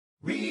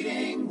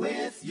Reading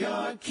with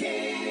your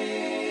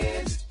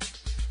kids.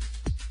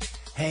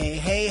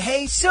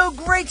 Hey, so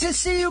great to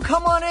see you.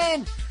 Come on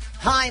in.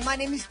 Hi, my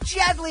name is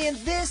Jedlie, and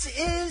this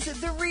is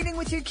the Reading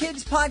with Your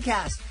Kids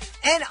podcast,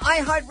 an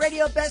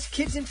iHeartRadio Best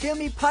Kids and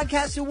Family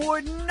Podcast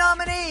Award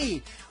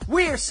nominee.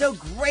 We are so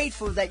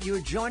grateful that you are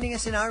joining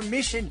us in our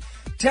mission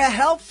to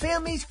help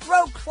families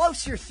grow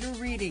closer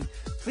through reading.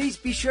 Please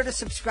be sure to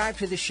subscribe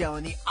to the show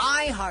on the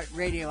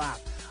iHeartRadio app,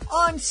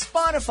 on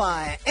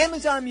Spotify,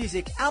 Amazon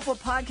Music, Apple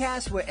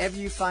Podcasts, wherever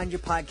you find your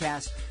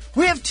podcasts.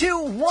 We have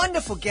two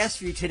wonderful guests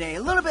for you today.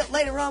 A little bit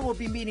later on, we'll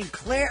be meeting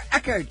Claire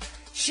Eckard.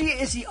 She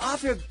is the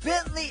author of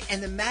Bentley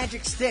and the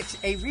Magic Sticks,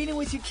 a Reading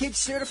with Your Kids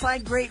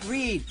certified great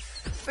read.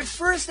 But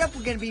first up,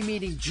 we're going to be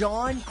meeting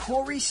John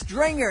Cory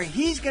Stringer.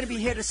 He's going to be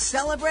here to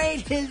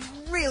celebrate his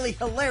really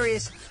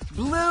hilarious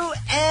Bloo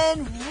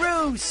and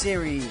Roo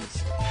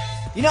series.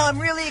 You know, I'm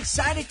really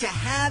excited to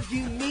have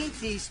you meet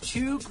these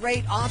two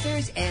great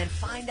authors and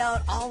find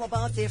out all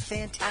about their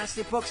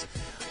fantastic books.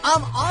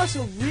 I'm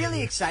also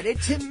really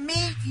excited to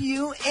meet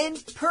you in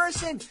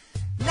person.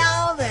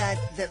 Now that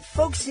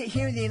folks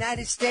here in the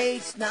United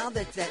States, now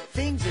that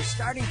things are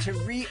starting to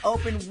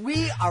reopen,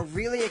 we are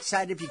really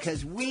excited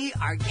because we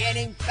are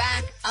getting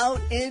back out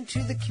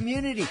into the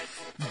community,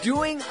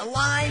 doing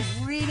live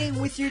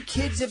Reading with Your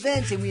Kids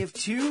events. And we have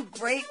two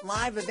great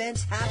live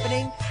events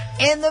happening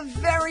in the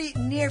very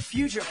near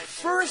future.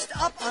 First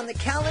up on the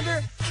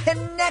calendar,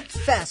 Connect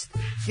Fest,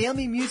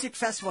 Family Music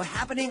Festival,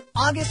 happening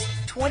August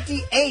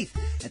 28th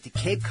at the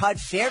Cape Cod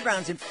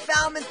Fairgrounds in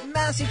Falmouth,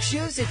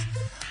 Massachusetts.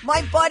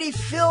 My buddy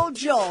Phil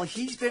Joel,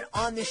 he's been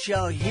on the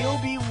show. He'll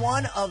be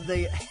one of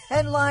the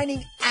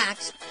headlining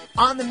acts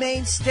on the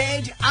main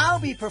stage. I'll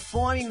be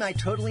performing my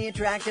totally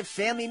interactive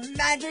family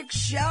magic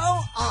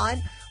show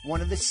on one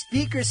of the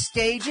speaker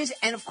stages.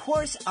 And of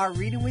course, our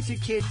Reading with Your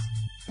Kids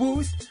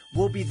booth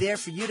will be there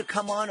for you to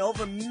come on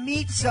over,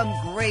 meet some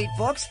great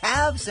books,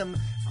 have some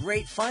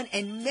great fun,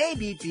 and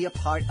maybe be a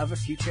part of a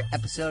future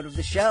episode of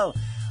the show.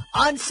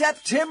 On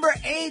September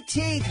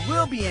 18th,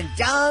 we'll be in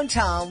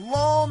downtown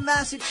Lowell,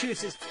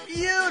 Massachusetts,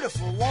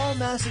 beautiful Lowell,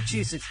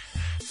 Massachusetts,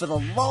 for the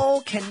Lowell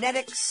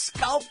Kinetic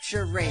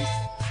Sculpture Race.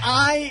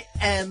 I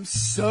am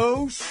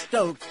so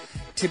stoked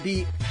to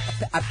be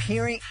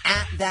appearing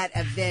at that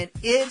event.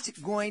 It's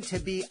going to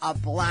be a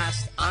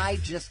blast. I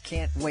just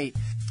can't wait.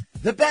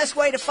 The best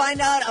way to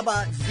find out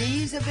about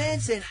these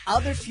events and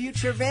other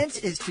future events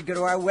is to go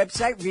to our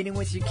website,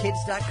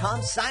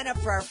 readingwithyourkids.com, sign up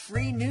for our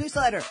free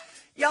newsletter.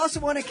 You also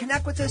want to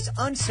connect with us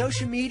on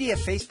social media,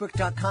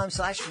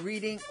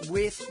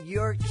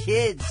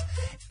 facebook.com/readingwithyourkids.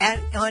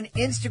 And on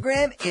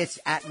Instagram, it's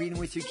at Reading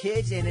With Your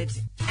Kids, and it's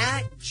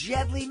at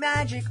Jedlie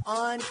Magic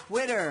on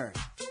Twitter.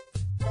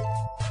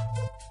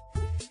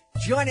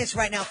 Join us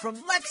right now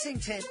from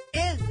Lexington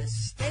in the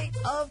state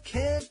of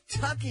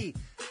Kentucky.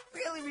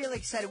 Really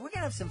excited. We're going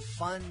to have some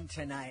fun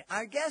tonight.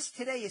 Our guest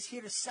today is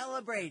here to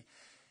celebrate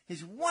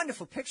his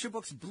wonderful picture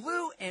books,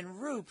 Bloo and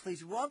Roo.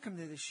 Please welcome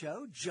to the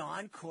show,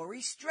 John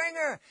Cory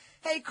Stringer.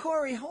 Hey,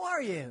 Cory, how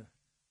are you?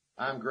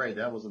 I'm great.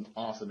 That was an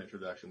awesome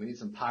introduction. We need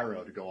some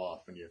pyro to go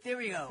off when you. There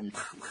we go.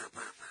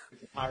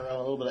 Pyro, a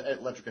little bit of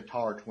electric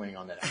guitar twang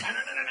on that.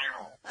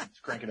 Let's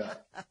crank it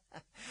up.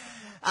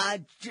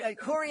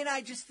 Cory and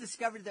I just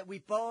discovered that we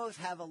both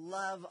have a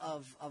love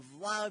of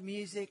loud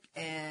music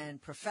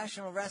and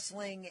professional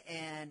wrestling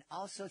and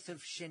all sorts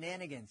of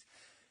shenanigans.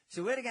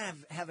 So we're going to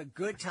have a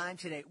good time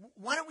today.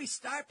 Why don't we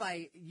start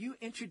by you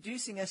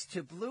introducing us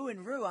to Bloo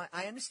and Roo?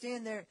 I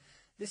understand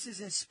this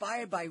is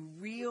inspired by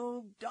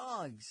real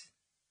dogs.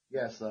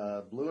 Yes,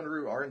 Bloo and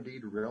Roo are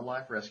indeed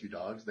real-life rescue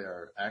dogs. They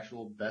are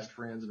actual best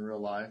friends in real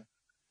life.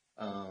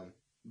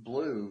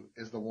 Bloo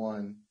is the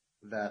one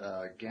that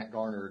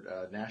garnered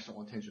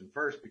national attention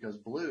first because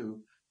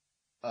Bloo,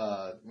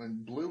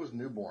 when Bloo was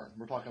newborn,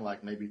 we're talking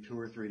like maybe 2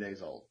 or 3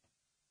 days old,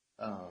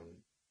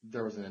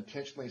 there was an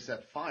intentionally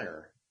set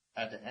fire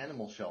at the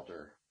animal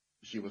shelter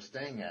she was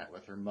staying at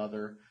with her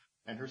mother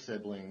and her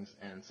siblings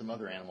and some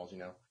other animals,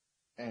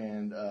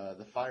 and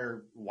the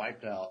fire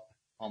wiped out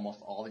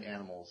almost all the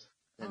animals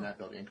in that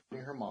building,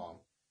 including her mom.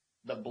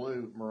 But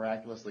Bloo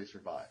miraculously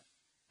survived,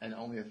 and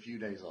only a few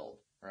days old,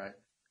 right?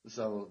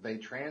 So they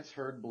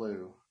transferred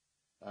Bloo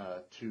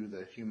to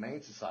the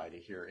Humane Society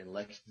here in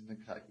Lexington,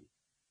 Kentucky,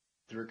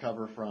 to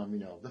recover from,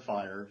 the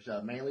fire,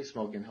 mainly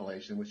smoke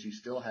inhalation, which she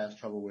still has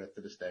trouble with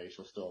to this day.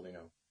 She'll still,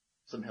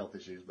 some health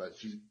issues, but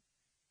she's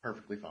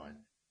perfectly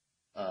fine.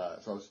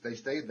 So they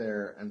stayed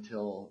there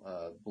until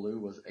Bloo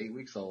was 8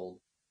 weeks old,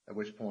 at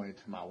which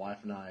point my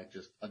wife and I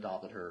just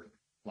adopted her.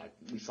 Like,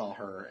 we saw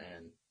her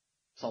and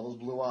saw those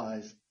blue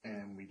eyes,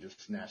 and we just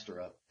snatched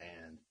her up,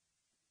 and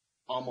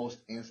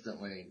almost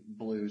instantly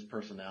Bloo's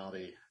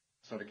personality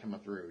started coming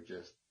through.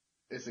 Just,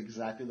 it's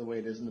exactly the way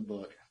it is in the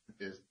book.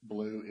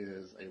 Bloo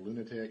is a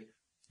lunatic,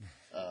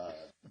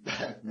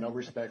 no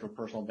respect for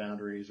personal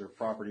boundaries or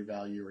property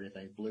value or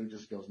anything. Bloo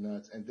just goes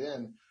nuts. And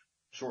then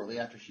shortly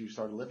after she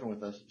started living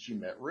with us, she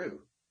met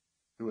Roo,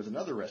 who was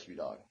another rescue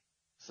dog.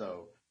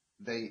 So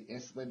they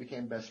instantly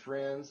became best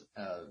friends.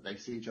 They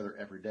see each other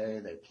every day.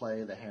 They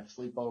play. They have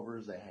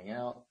sleepovers. They hang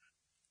out.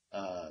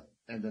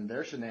 And then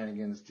their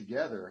shenanigans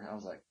together, I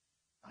was like,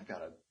 I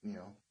gotta,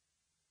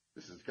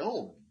 this is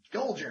gold. It's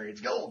gold, Jerry.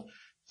 It's gold.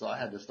 So I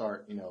had to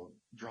start,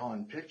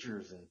 drawing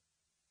pictures, and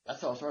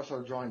that's how I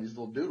started drawing these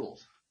little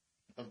doodles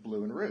of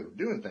Bloo and Roo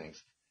doing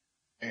things.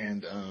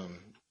 And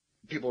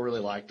people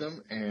really liked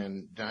them,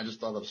 and then I just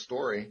thought of a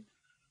story.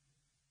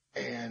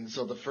 And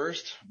so the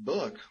first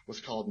book was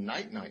called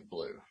Night Night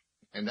Blue,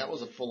 and that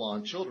was a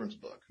full-on children's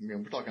book. I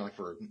mean, we're talking like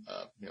for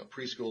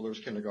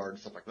preschoolers, kindergarten,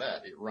 stuff like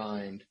that. It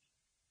rhymed.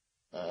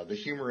 The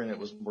humor in it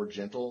was more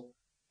gentle.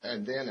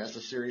 And then as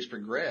the series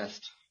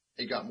progressed,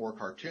 it got more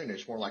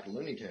cartoonish, more like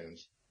Looney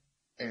Tunes.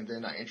 And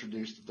then I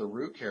introduced the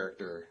Roo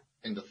character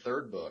in the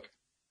third book.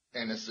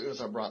 And as soon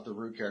as I brought the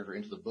Roo character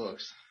into the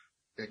books,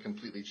 it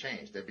completely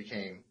changed. They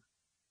became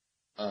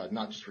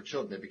not just for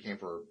children, they became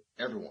for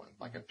everyone,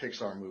 like a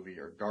Pixar movie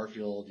or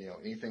Garfield,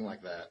 anything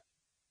like that.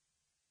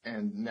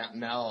 And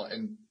now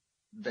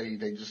they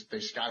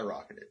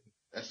skyrocketed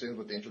as soon as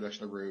with the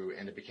introduction of Roo,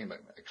 and it became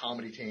a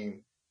comedy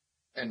team.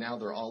 And now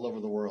they're all over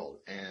the world.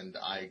 And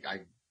I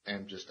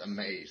am just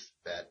amazed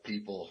that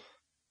people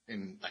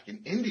in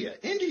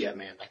India,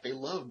 man, like they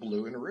love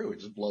Bloo and Roo. It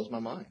just blows my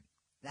mind.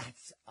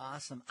 That's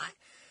awesome.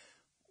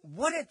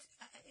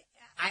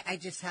 I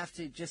just have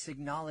to just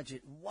acknowledge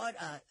it. What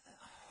a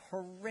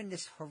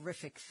horrendous,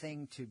 horrific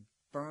thing to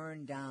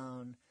burn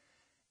down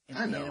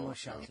an animal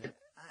shelter.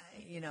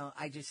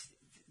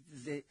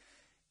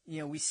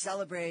 We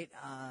celebrate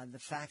the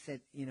fact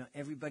that,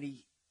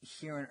 everybody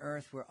here on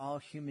Earth, we're all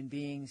human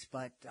beings,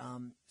 but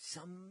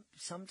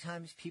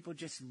sometimes people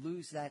just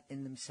lose that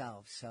in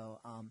themselves. So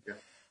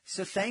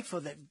so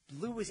thankful that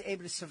Bloo was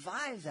able to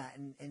survive that,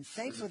 and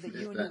thankful that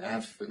you and your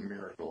wife. Absolute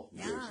miracle.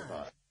 Bloo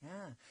survived. Yeah.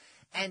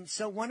 And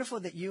so wonderful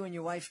that you and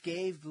your wife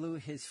gave Bloo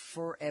his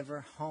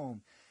forever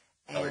home.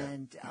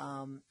 And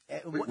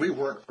we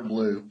work for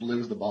Bloo.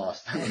 Blue's the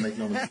boss. Make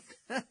no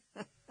mistake.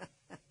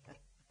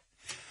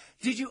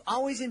 Did you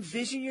always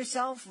envision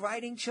yourself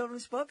writing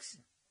children's books?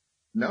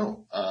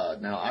 No.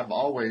 Now, I've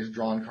always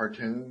drawn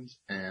cartoons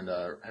and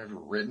have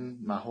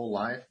written my whole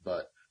life,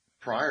 but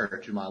prior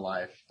to my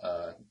life,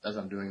 as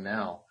I'm doing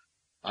now,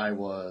 I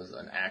was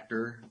an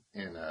actor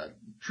in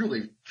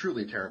truly,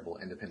 truly terrible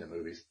independent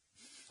movies.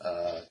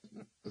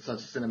 Such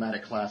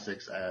cinematic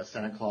classics as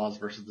Santa Claus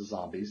versus the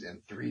Zombies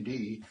in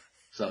 3D.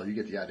 So you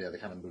get the idea of the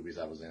kind of movies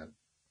I was in.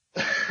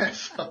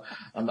 So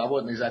I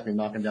wasn't exactly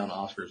knocking down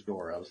Oscar's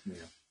door. I was,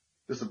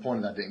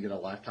 disappointed I didn't get a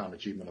Lifetime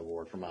Achievement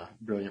Award for my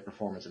brilliant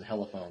performance in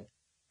Telephone.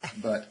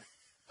 But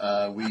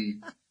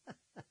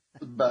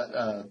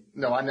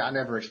no, I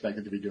never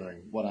expected to be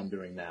doing what I'm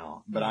doing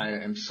now. But I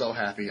am so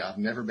happy. I've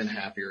never been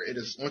happier. It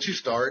is once you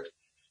start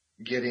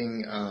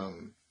getting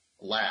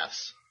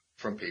laughs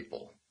from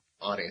people,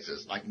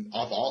 audiences, like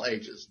of all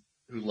ages,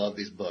 who love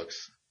these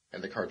books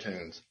and the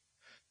cartoons,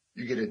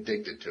 you get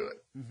addicted to it.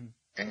 Mm-hmm.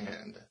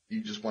 And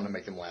you just want to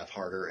make them laugh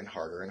harder and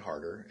harder and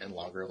harder and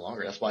longer and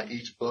longer. That's why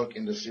each book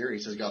in the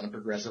series has gotten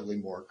progressively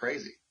more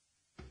crazy.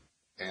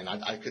 And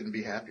I couldn't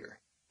be happier.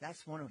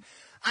 That's wonderful.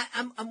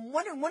 I'm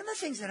wondering, one of the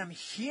things that I'm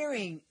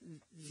hearing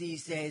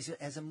these days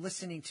as I'm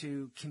listening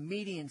to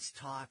comedians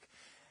talk,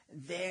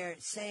 they're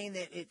saying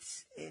that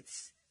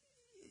it's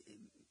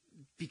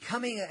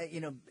becoming,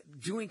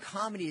 doing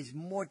comedy is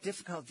more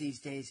difficult these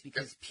days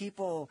because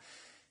people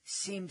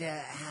seem to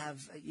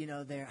have,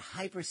 they're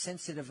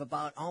hypersensitive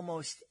about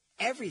almost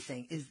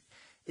everything.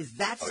 Is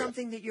that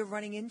something that you're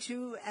running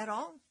into at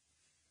all?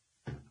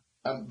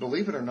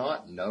 Believe it or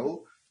not,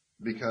 no.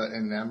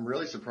 And I'm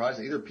really surprised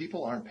that either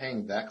people aren't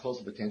paying that close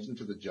of attention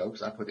to the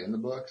jokes I put in the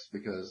books,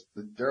 because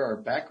there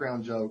are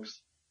background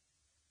jokes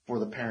for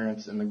the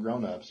parents and the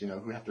grown-ups,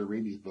 who have to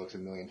read these books a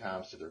million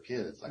times to their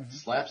kids. Like,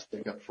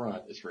 slapstick up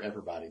front is for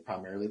everybody,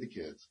 primarily the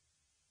kids.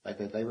 Like,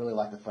 they really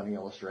like the funny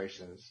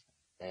illustrations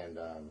and,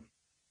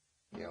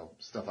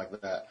 stuff like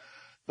that.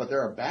 But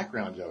there are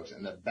background jokes,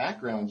 and the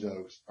background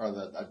jokes are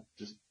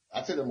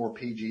I'd say they're more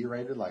PG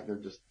rated, like they're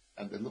just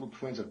the little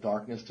twinge of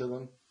darkness to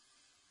them.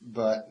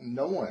 But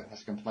no one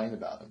has complained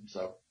about them.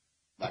 So,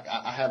 like,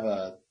 I have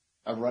a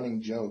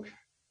running joke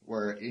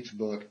where each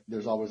book,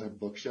 there's always a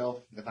bookshelf.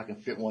 If I can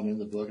fit one in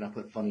the book, and I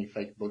put funny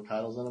fake book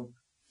titles in them.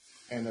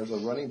 And there's a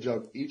running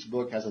joke. Each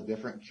book has a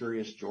different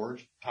Curious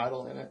George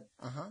title in it.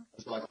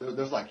 So, like,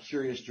 there's like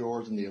Curious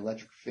George and the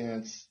Electric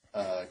Fence,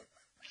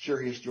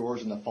 Curious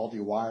George and the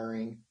Faulty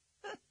Wiring.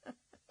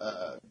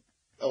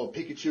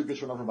 Pikachu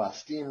gets run over by a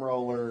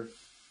steamroller.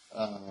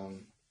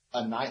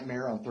 A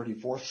Nightmare on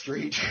 34th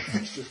Street.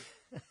 It's just,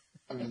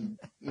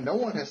 no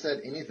one has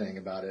said anything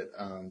about it.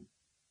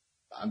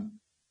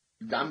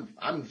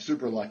 I'm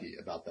super lucky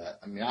about that.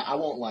 I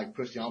won't like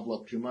push the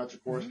envelope too much,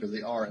 of course, because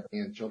they are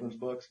in children's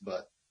books,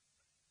 but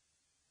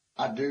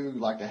I do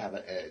like to have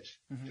an edge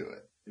to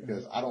it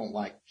because I don't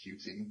like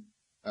cutesy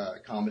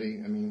comedy.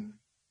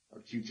 Or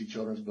cutesy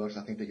children's books.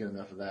 I think they get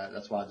enough of that.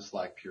 That's why I just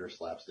like pure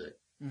slapstick.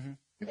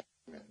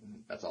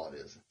 That's all it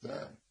is.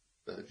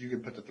 If you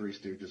could put the Three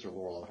Stooges or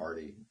Laurel and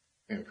Hardy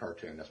in a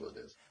cartoon, that's what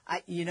it is.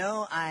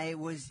 I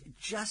was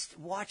just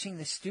watching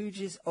the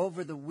Stooges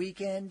over the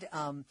weekend.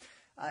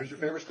 Who's your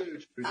favorite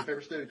Stooge? Who's your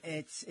favorite Stooge?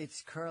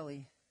 It's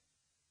Curly.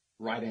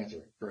 Right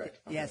answer. Correct.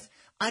 Okay. Yes.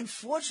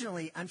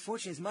 Unfortunately,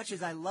 as much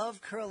as I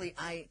love Curly,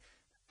 I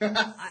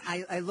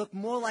look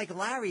more like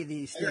Larry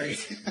these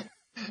days.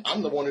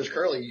 I'm the one who's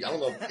Curly. I don't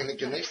know.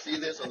 Can they see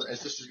this?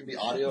 Is this just going to be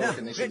audio or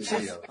can they see the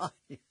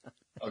video?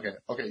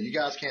 Okay. You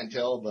guys can't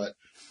tell, but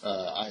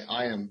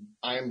I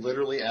am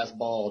literally as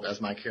bald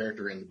as my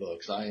character in the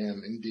books. I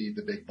am indeed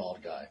the big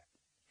bald guy.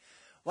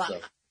 Well,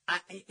 so,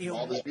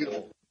 bald is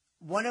beautiful.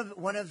 One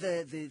of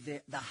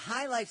the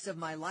highlights of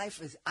my life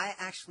is I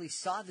actually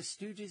saw the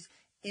Stooges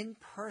in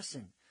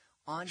person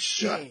on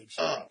stage.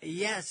 Shut up.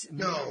 Yes.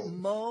 No.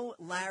 Mo,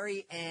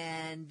 Larry,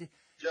 and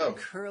Joe.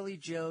 Curly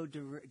Joe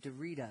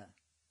DeRita.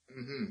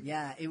 Mm-hmm.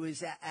 Yeah, it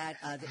was at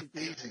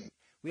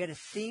we had a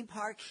theme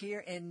park here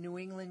in New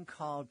England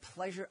called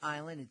Pleasure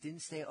Island. It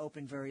didn't stay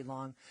open very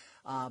long,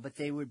 but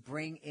they would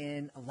bring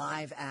in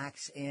live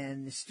acts,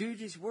 and the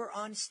Stooges were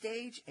on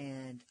stage,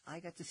 and I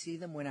got to see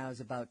them when I was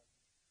about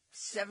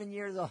 7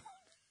 years old.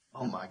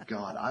 Oh my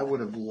God, I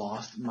would have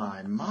lost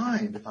my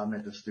mind if I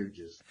met the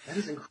Stooges. That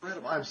is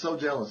incredible. I'm so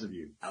jealous of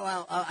you.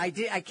 Well, I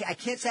did. I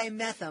can't say I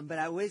met them, but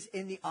I was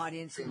in the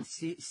audience and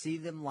see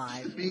them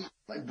live. To be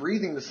like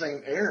breathing the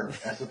same air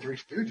as the Three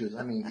Stooges.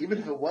 I mean, even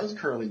if it was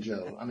Curly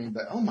Joe. I mean,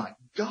 but oh my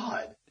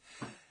God,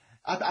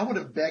 I would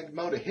have begged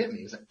Mo to hit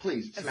me. He's like,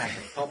 please smack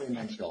me, call me a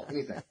numbskull,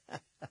 anything.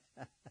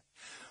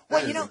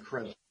 Well,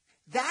 incredible.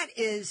 That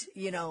is,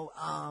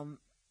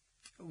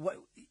 what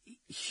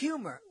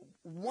humor.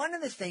 One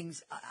of the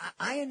things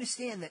I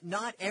understand that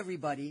not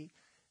everybody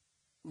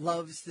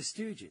loves the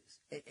Stooges,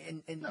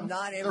 and No,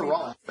 not everybody. they're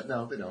wrong, but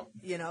no, they don't.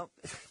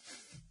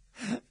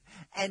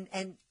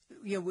 And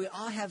we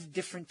all have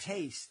different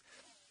tastes,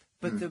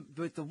 but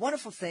the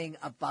wonderful thing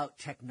about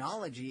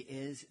technology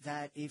is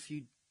that if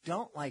you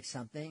don't like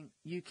something,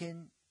 you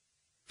can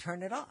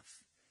turn it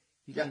off.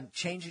 You can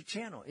change the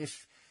channel.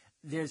 If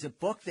there's a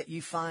book that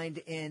you find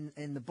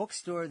in the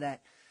bookstore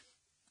that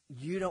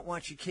you don't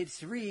want your kids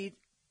to read,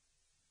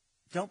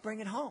 don't bring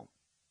it home.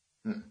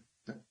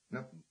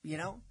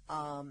 No.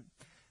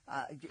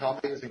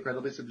 Copy is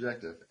incredibly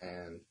subjective,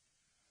 and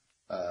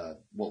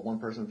what one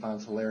person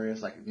finds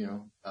hilarious, like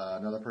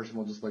another person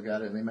will just look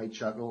at it and they may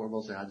chuckle, or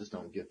they'll say, "I just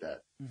don't get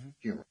that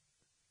humor."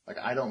 Like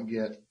I don't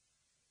get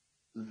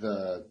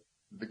the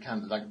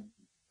kind of like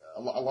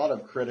a lot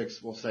of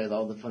critics will say,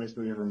 "Oh, the funniest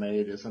movie ever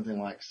made is something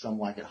like Some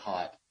Like It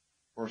Hot,"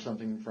 or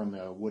something from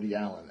Woody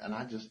Allen, and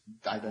I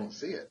don't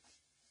see it.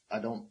 I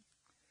don't.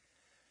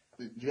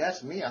 If you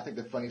ask me, I think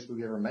the funniest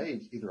movie ever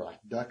made is either like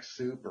Duck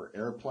Soup or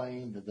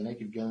Airplane, The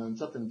Naked Gun,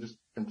 something just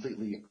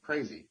completely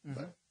crazy.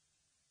 But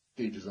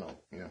to each his own,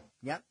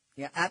 Yep.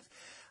 Yeah.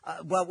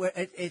 Well,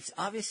 it's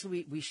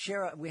obviously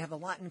we have a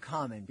lot in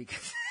common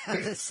because we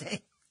have the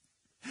same.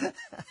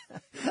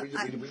 we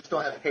just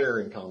don't have hair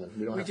in common.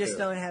 We just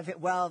don't have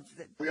it. Well,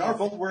 we are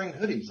both wearing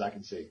hoodies. I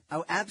can see.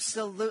 Oh,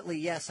 absolutely.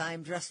 Yes, I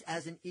am dressed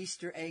as an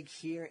Easter egg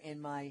here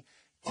in my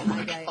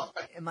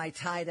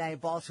tie-dye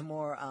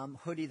Baltimore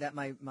hoodie that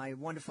my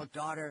wonderful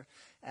daughter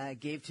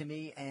gave to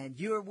me, and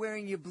you are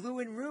wearing your Blue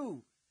and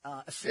Roo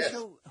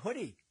official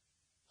hoodie.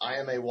 I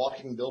am a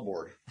walking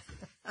billboard.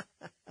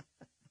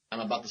 I'm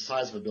about the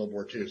size of a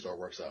billboard too, so it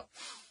works out.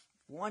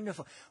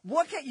 Wonderful.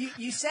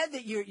 You said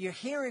that you're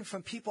hearing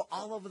from people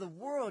all over the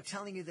world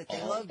telling you that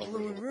they love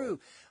Blue and Roo.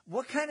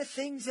 What kind of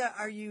things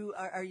are you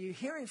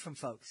hearing from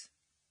folks?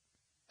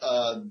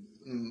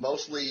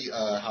 Mostly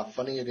how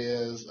funny it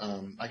is.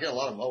 I get a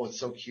lot of, it's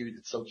so cute,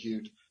 it's so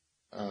cute.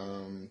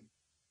 Some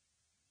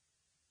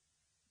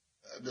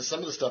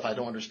of the stuff I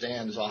don't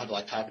understand is I'll have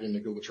to type it into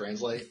Google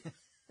Translate,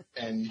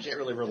 and you can't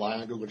really rely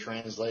on Google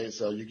Translate,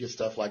 so you get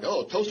stuff like,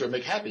 "Oh, toaster,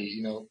 make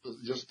happy,"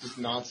 just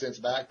nonsense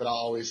back. But I'll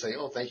always say,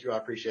 "Oh, thank you, I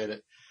appreciate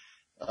it."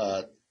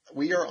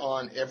 We are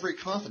on every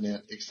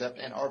continent except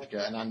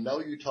Antarctica, and I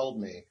know you told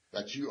me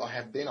that you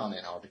have been on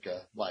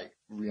Antarctica, like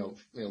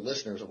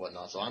listeners or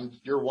whatnot. So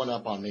you're one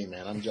up on me,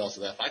 man. I'm jealous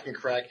of that. If I can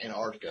crack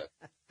Antarctica,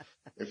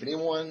 if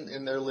anyone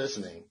in there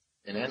listening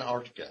in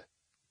Antarctica,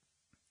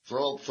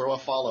 throw a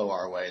follow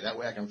our way. That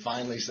way I can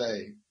finally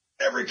say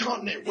every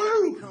continent.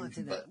 Woo!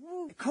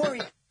 Woo!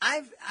 Cory,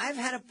 I've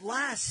had a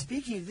blast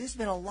speaking to you. This has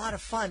been a lot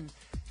of fun.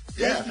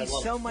 Thank you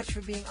so much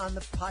for being on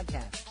the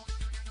podcast.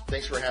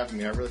 Thanks for having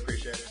me. I really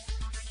appreciate it.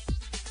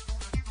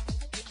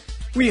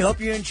 We hope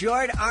you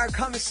enjoyed our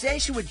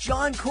conversation with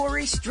John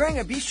Cory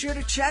Stringer. Be sure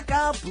to check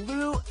out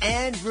Bloo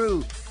and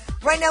Roo.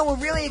 Right now, we're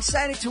really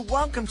excited to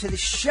welcome to the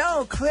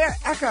show Claire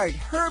Eckard.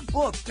 Her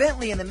book,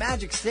 Bentley and the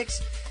Magic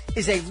Sticks,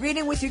 is a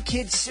Reading with Your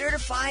Kids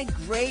certified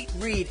great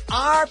read.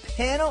 Our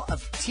panel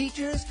of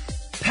teachers,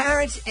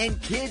 parents,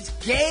 and kids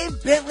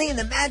gave Bentley and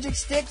the Magic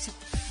Sticks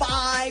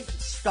 5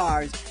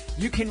 stars.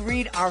 You can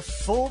read our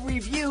full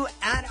review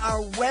at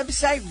our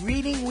website,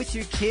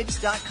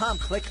 readingwithyourkids.com.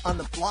 Click on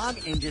the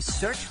blog and just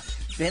search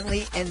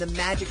Bentley and the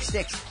Magic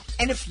Sticks.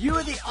 And if you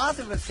are the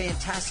author of a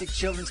fantastic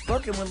children's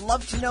book and would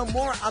love to know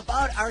more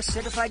about our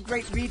Certified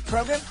Great Read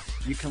program,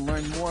 you can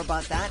learn more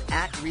about that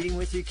at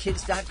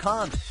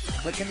readingwithyourkids.com.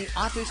 Click on the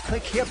Authors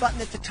Click Here button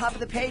at the top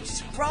of the page.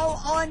 Scroll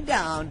on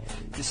down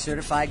to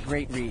Certified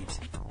Great Reads.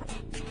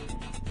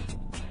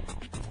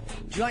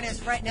 Join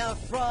us right now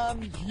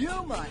from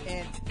Yuma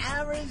in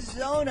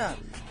Arizona.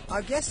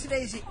 Our guest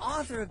today is the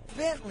author of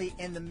Bentley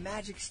and the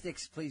Magic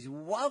Sticks. Please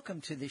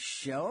welcome to the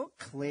show,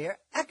 Claire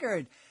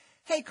Eckard.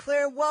 Hey,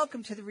 Claire,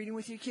 welcome to the Reading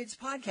with Your Kids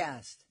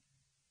podcast.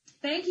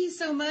 Thank you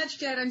so much,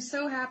 Jed. I'm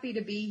so happy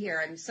to be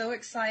here. I'm so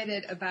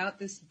excited about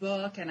this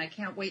book, and I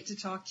can't wait to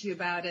talk to you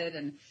about it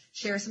and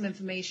share some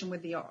information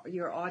with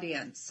your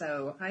audience.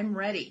 So I'm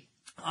ready.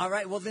 All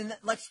right, well, then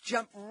let's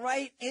jump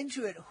right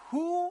into it.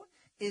 Who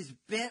is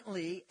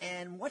Bentley,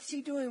 and what's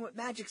he doing with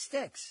Magic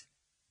Sticks?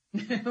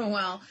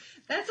 Well,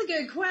 that's a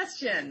good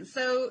question.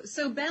 So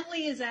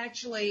Bentley is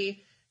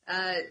actually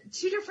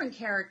two different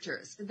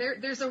characters.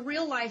 There's a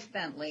real-life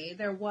Bentley.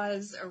 There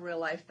was a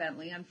real-life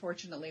Bentley.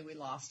 Unfortunately, we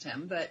lost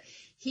him. But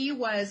he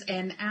was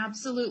an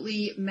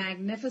absolutely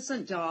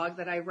magnificent dog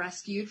that I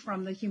rescued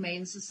from the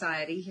Humane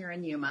Society here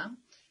in Yuma.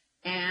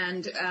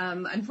 And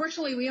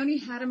unfortunately, we only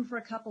had him for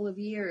a couple of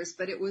years,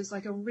 but it was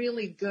like a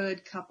really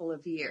good couple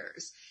of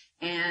years.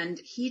 And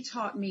he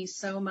taught me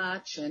so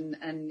much.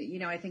 And you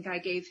know, I think I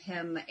gave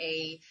him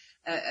a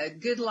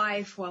good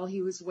life while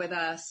he was with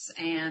us,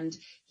 and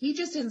he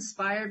just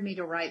inspired me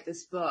to write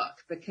this book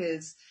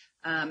because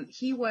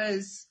he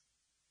was,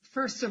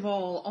 first of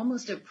all,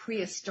 almost a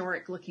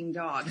prehistoric looking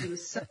dog. He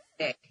was so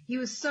big. He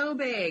was so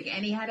big,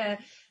 and he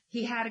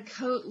had a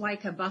coat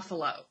like a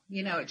buffalo.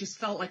 You know, it just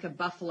felt like a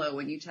buffalo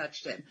when you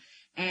touched him.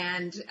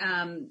 And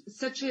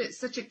such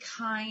a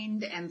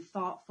kind and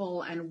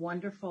thoughtful and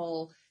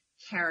wonderful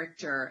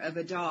character of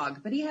a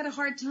dog. But he had a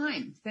hard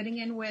time fitting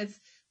in with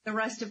the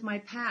rest of my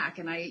pack.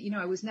 And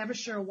I was never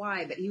sure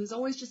why, but he was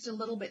always just a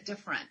little bit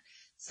different.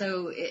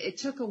 So it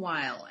took a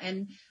while.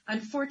 And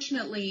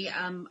unfortunately,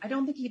 I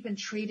don't think he'd been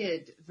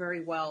treated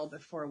very well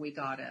before we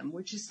got him,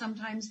 which is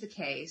sometimes the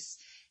case.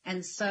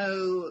 And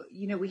so,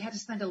 you know, we had to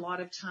spend a lot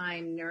of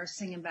time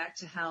nursing him back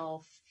to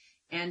health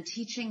and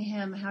teaching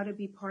him how to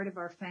be part of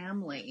our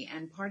family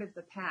and part of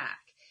the pack.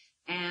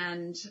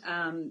 And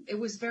it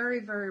was very,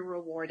 very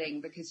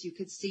rewarding because you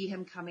could see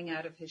him coming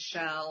out of his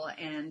shell,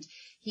 and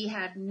he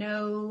had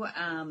no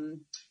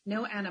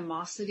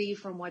animosity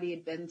from what he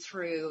had been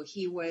through.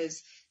 He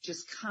was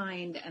just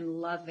kind and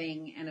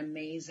loving and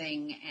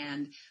amazing,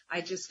 and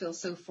I just feel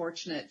so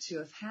fortunate to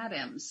have had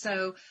him.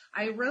 So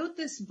I wrote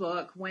this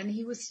book when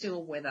he was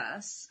still with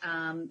us.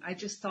 I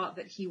just thought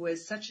that he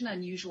was such an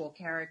unusual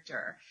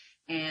character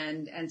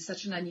and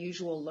such an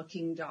unusual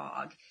looking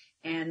dog.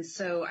 And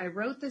so I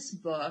wrote this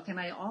book, and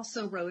I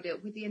also wrote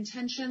it with the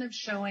intention of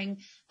showing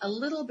a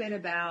little bit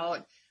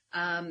about,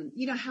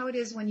 you know, how it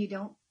is when you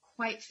don't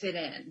quite fit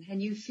in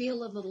and you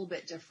feel a little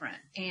bit different,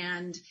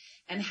 and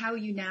how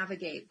you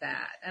navigate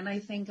that. And I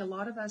think a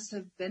lot of us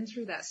have been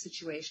through that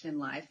situation in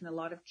life, and a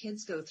lot of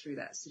kids go through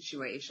that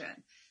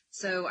situation.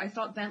 So I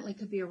thought Bentley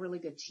could be a really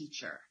good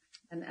teacher,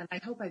 and I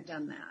hope I've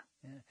done that.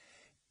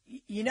 Yeah.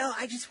 You know,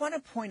 I just want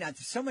to point out,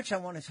 there's so much I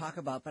want to talk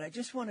about, but I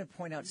just want to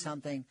point out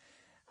something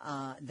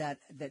that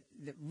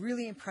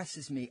really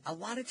impresses me. A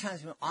lot of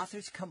times when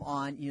authors come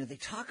on, you know, they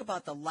talk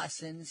about the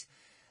lessons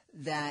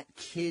that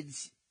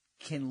kids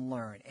can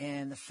learn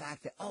and the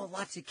fact that,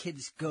 lots of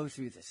kids go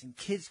through this and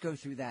kids go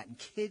through that and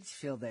kids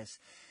feel this.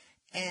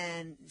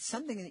 And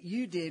something that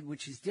you did,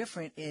 which is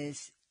different,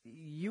 is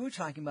you were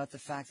talking about the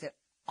fact that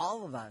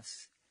all of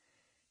us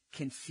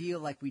can feel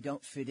like we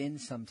don't fit in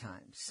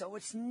sometimes. So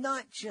it's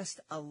not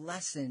just a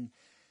lesson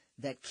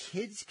that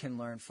kids can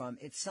learn from.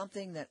 It's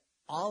something that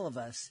all of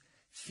us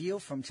feel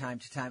from time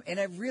to time. And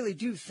I really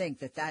do think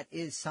that that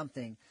is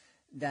something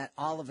that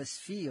all of us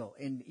feel.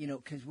 And, you know,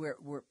 because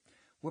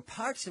we're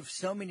parts of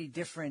so many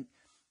different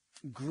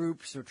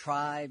groups or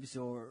tribes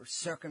or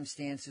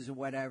circumstances or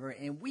whatever.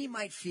 And we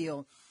might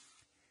feel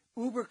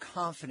uber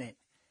confident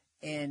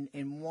in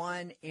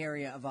one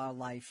area of our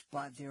life,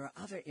 but there are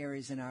other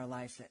areas in our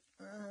life that,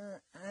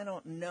 I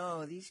don't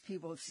know. These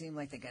people seem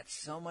like they got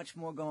so much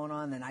more going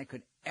on than I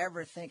could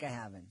ever think of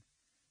having.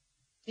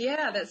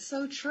 Yeah, that's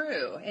so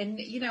true. And,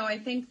 you know, I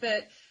think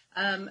that,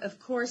 of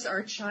course,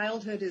 our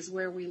childhood is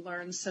where we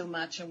learn so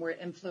much and we're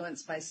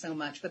influenced by so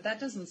much, but that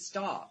doesn't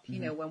stop, you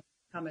know, when we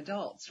become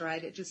adults,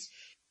 right? It just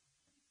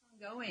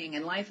keeps on going,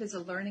 and life is a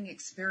learning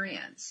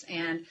experience.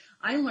 And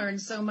I learned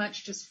so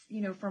much just,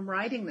 you know, from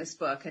writing this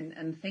book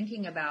and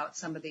thinking about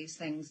some of these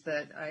things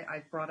that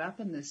I've brought up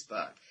in this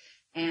book.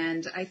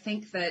 And I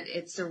think that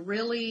it's a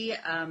really,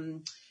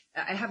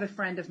 I have a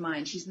friend of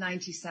mine, she's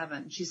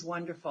 97, she's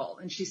wonderful,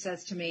 and she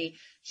says to me,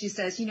 she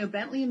says, you know,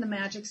 Bentley and the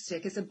Magic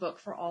Stick is a book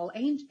for all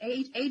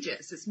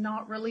ages. It's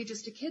not really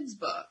just a kid's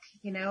book,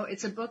 you know,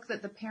 it's a book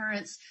that the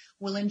parents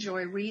will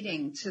enjoy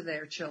reading to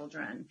their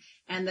children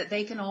and that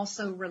they can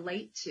also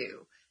relate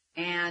to.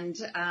 And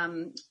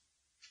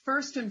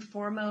first and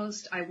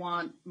foremost, I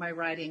want my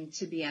writing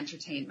to be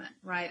entertainment,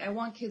 right? I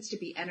want kids to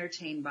be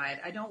entertained by it.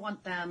 I don't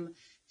want them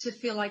to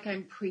feel like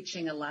I'm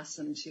preaching a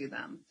lesson to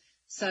them.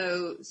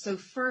 So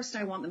first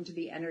I want them to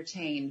be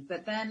entertained,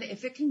 but then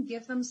if it can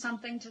give them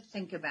something to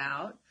think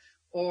about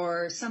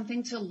or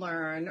something to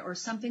learn or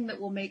something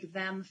that will make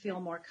them feel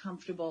more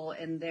comfortable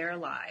in their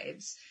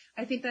lives,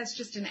 I think that's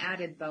just an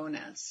added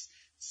bonus.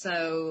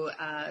 So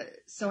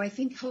I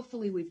think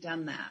hopefully we've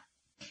done that.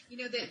 You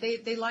know,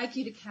 they like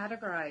you to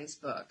categorize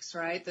books,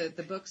 right?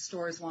 The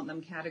bookstores want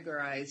them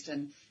categorized,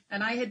 and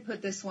I had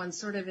put this one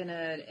sort of in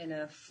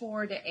a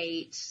 4 to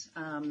 8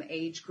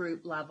 age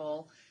group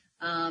level,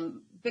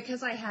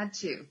 because I had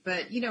to.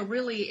 But you know,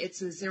 really,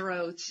 it's a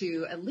 0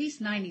 to at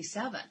least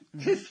 97.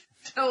 Because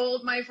how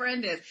old my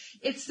friend is.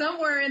 It's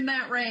somewhere in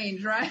that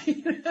range, right?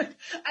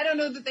 I don't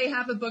know that they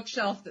have a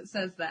bookshelf that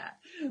says that.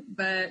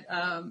 But,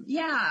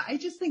 yeah, I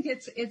just think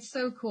it's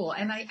so cool.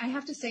 And I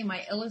have to say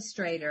my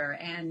illustrator,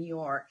 Ann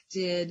York,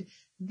 did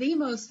the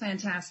most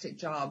fantastic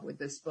job with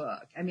this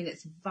book. I mean,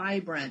 it's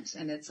vibrant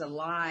and it's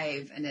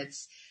alive and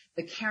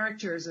the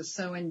characters are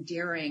so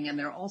endearing and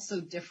they're all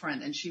so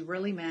different. And she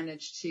really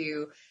managed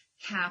to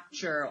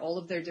capture all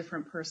of their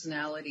different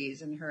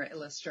personalities in her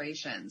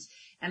illustrations.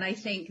 And I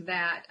think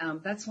that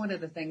that's one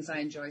of the things I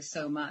enjoy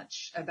so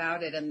much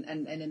about it.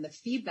 And in the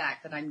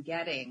feedback that I'm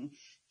getting,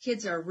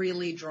 kids are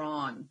really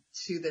drawn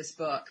to this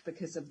book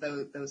because of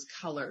those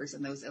colors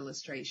and those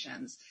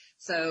illustrations.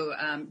 So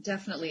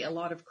definitely a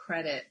lot of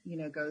credit, you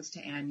know, goes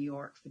to Ann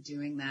York for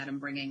doing that and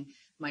bringing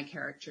my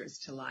characters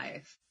to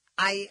life.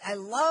 I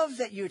love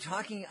that you're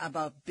talking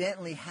about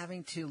Bentley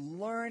having to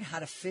learn how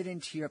to fit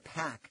into your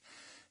pack.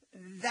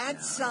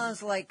 That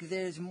sounds like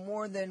there's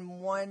more than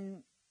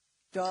one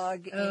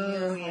dog in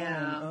your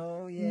home.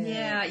 Oh, yeah.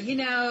 Yeah, you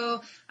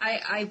know,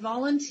 I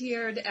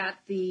volunteered at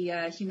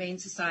the Humane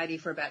Society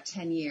for about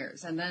 10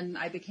 years, and then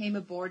I became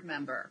a board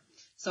member.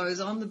 So I was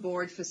on the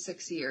board for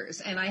 6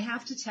 years, and I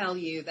have to tell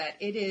you that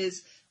it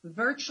is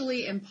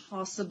virtually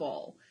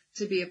impossible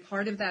to be a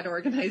part of that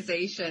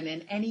organization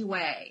in any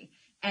way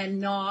and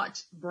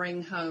not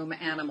bring home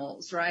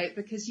animals, right?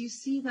 Because you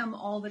see them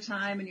all the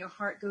time and your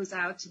heart goes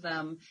out to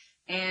them.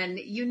 And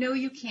you know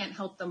you can't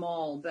help them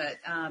all, but,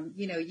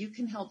 you know, you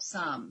can help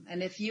some.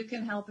 And if you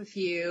can help a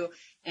few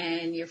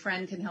and your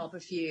friend can help a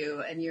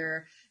few and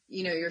your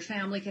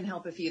family can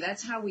help a few,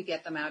 that's how we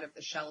get them out of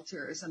the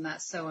shelters. And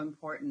that's so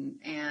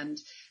important. And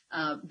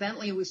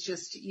Bentley was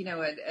just, you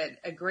know,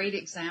 a great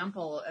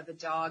example of a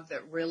dog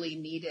that really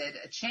needed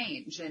a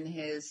change in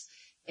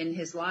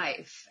his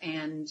life.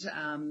 And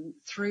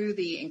through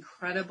the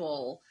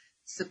incredible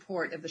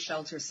support of the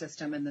shelter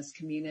system in this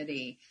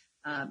community,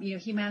 you know,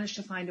 he managed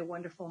to find a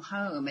wonderful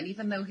home. And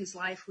even though his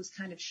life was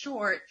kind of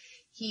short,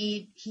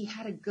 he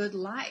had a good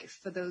life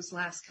for those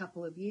last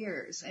couple of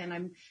years. And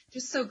I'm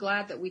just so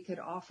glad that we could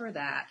offer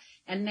that.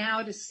 And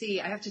now to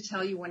see, I have to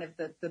tell you, one of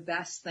the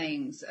best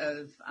things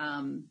of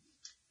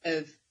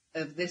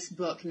this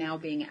book now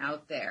being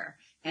out there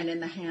and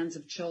in the hands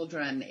of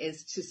children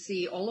is to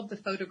see all of the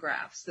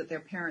photographs that their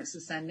parents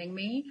are sending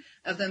me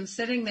of them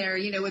sitting there,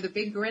 you know, with a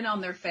big grin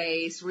on their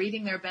face,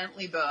 reading their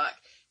Bentley book.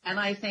 And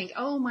I think,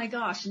 oh my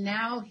gosh,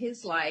 now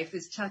his life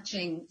is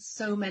touching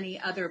so many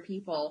other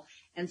people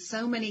and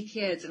so many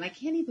kids. And I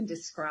can't even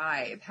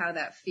describe how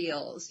that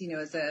feels, you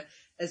know,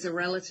 as a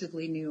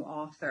relatively new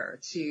author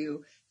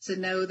to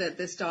know that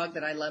this dog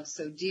that I love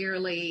so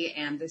dearly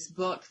and this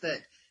book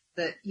that,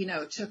 you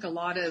know, took a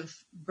lot of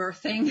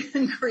birthing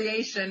and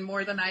creation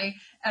more than I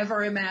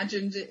ever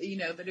imagined, you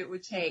know, that it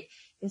would take,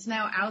 is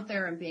now out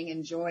there and being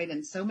enjoyed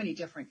in so many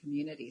different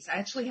communities. I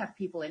actually have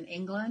people in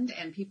England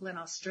and people in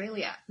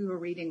Australia who are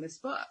reading this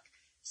book.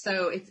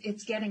 So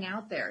it's getting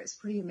out there. It's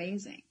pretty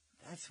amazing.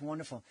 That's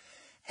wonderful.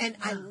 And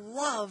I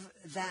love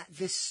that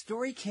this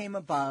story came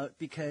about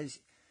because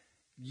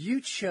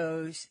you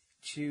chose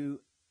to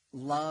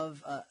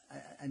love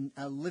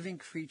a living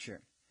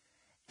creature.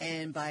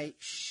 And by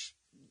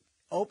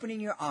opening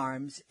your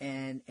arms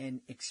and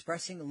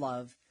expressing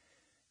love,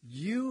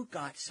 you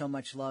got so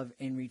much love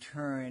in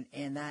return,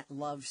 and that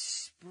love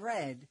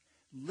spread,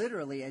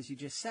 literally, as you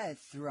just said,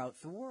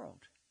 throughout the world.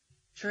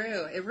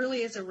 True. It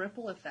really is a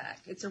ripple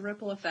effect. It's a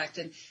ripple effect.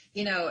 And,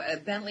 you know,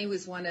 Bentley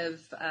was one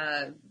of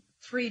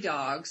 3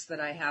 dogs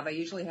that I have. I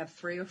usually have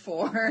 3 or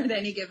 4 at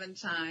any given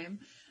time.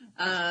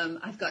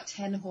 I've got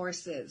 10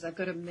 horses. I've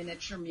got a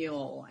miniature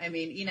mule. I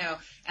mean, you know,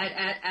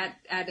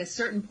 at a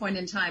certain point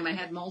in time, I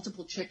had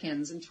multiple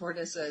chickens and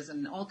tortoises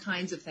and all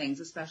kinds of things,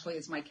 especially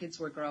as my kids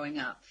were growing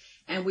up.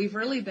 And we've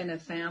really been a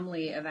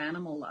family of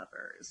animal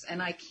lovers.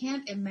 And I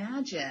can't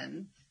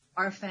imagine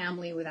our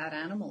family without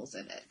animals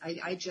in it.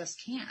 I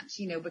just can't,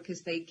 you know,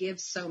 because they give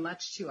so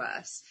much to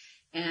us.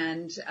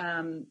 And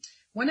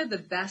one of the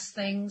best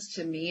things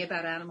to me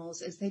about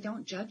animals is they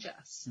don't judge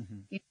us. Mm-hmm.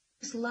 You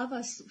know, just love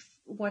us,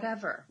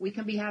 whatever. We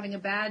can be having a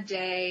bad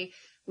day.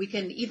 We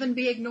can even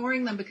be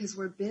ignoring them because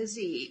we're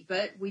busy,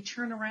 but we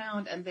turn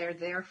around and they're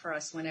there for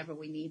us whenever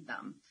we need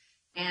them.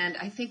 And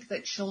I think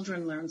that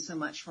children learn so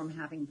much from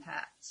having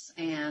pets.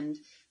 And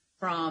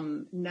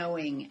from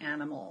knowing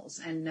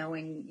animals and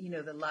knowing,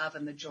 the love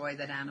and the joy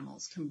that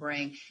animals can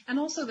bring, and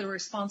also the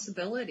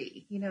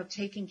responsibility, of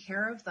taking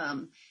care of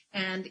them,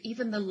 and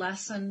even the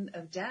lesson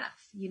of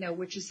death,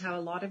 which is how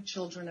a lot of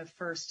children are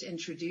first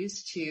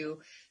introduced to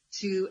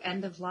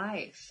end of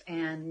life.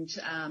 And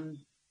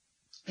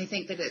I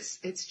think that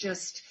it's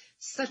just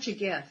such a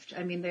gift.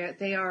 I mean,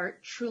 they are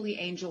truly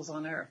angels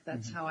on earth.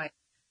 That's how I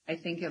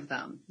think of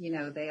them.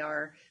 They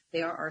are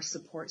our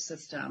support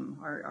system,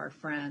 our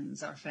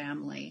friends, our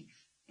family.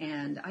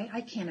 And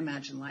I can't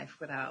imagine life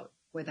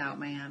without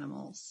my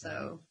animals.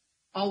 So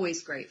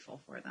always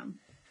grateful for them.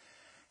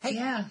 Hey,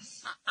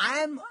 yes.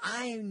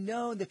 I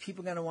know that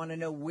people are going to want to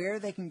know where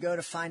they can go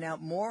to find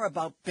out more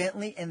about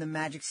Bentley and the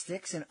Magic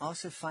Sticks, and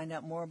also find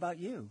out more about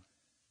you.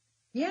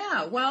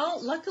 Yeah, well,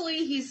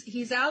 luckily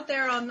he's out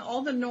there on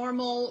all the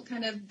normal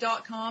kind of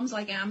 .coms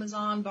like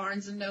Amazon,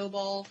 Barnes and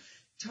Noble,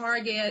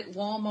 Target,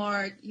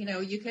 Walmart.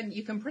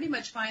 You can pretty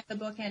much find the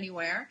book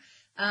anywhere.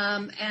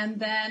 And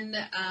then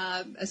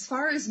as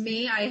far as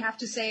me, I have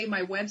to say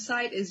my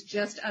website is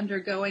just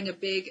undergoing a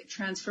big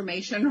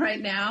transformation right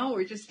now.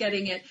 We're just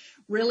getting it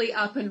really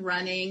up and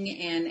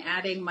running and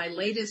adding my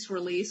latest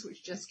release,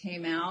 which just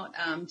came out,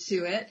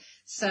 to it.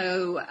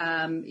 So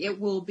it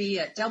will be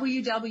at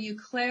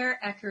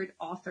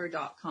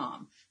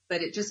www.claireeckardauthor.com,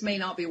 but it just may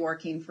not be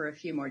working for a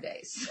few more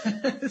days.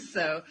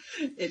 So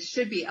it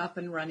should be up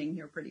and running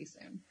here pretty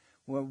soon.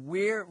 Well,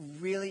 we're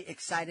really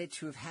excited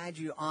to have had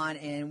you on,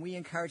 and we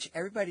encourage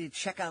everybody to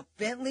check out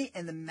Bentley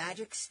and the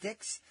Magic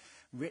Sticks,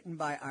 written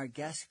by our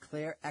guest,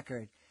 Claire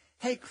Eckard.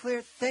 Hey,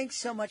 Claire, thanks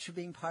so much for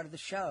being part of the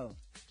show.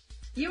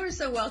 You are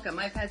so welcome.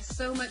 I've had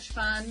so much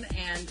fun,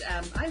 and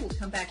I will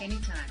come back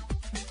anytime.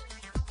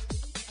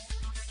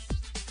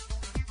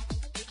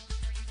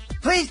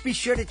 Please be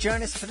sure to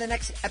join us for the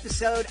next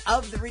episode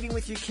of the Reading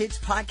with Your Kids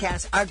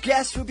podcast. Our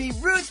guest will be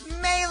Ruth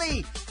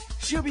Maley.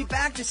 She'll be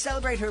back to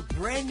celebrate her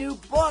brand new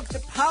book, The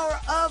Power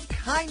of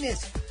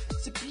Kindness.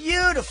 It's a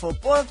beautiful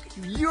book.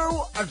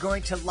 You are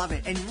going to love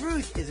it. And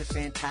Ruth is a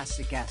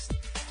fantastic guest.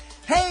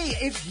 Hey,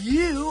 if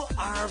you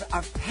are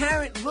a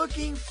parent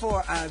looking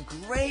for a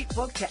great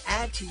book to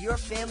add to your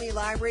family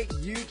library,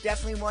 you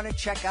definitely want to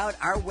check out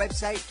our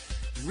website,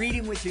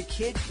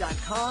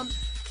 readingwithyourkids.com.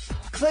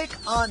 Click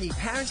on the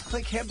Parents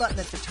Click Here button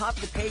at the top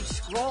of the page.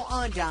 Scroll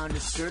on down to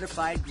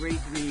Certified Great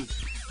Read.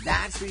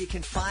 That's where you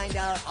can find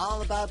out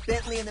all about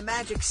Bentley and the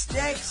Magic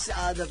Sticks,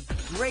 the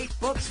great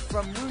books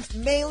from Ruth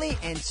Maley,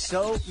 and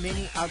so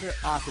many other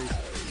authors.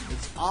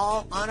 It's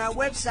all on our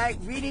website,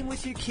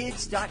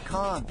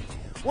 readingwithyourkids.com.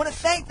 Want to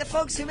thank the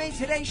folks who made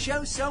today's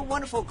show so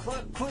wonderful.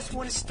 Of course, we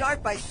want to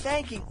start by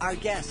thanking our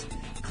guest,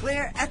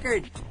 Claire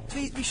Eckard.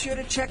 Please be sure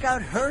to check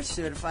out her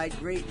certified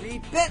great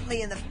read,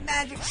 Bentley and the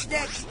Magic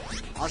Sticks.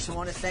 Also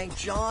want to thank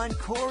John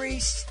Cory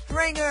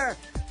Stringer.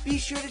 Be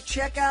sure to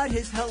check out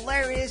his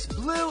hilarious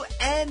Bloo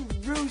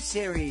and Roo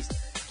series.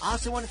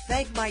 Also want to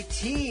thank my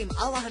team,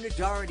 Alejandra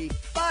Doherty,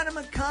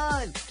 Fatima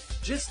Khan,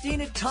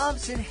 Justina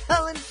Thompson,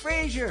 Helen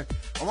Frazier.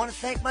 I want to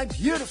thank my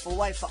beautiful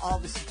wife for all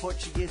the support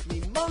she gives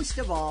me. Most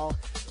of all,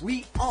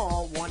 we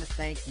all want to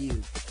thank you.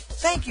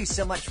 Thank you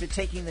so much for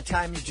taking the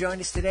time to join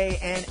us today.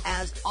 And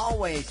as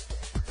always,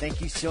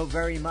 thank you so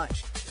very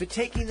much for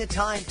taking the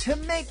time to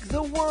make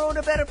the world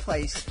a better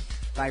place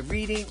by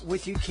reading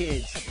with your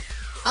kids.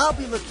 I'll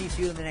be looking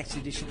for you in the next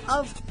edition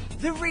of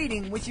the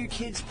Reading with Your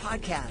Kids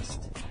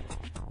podcast.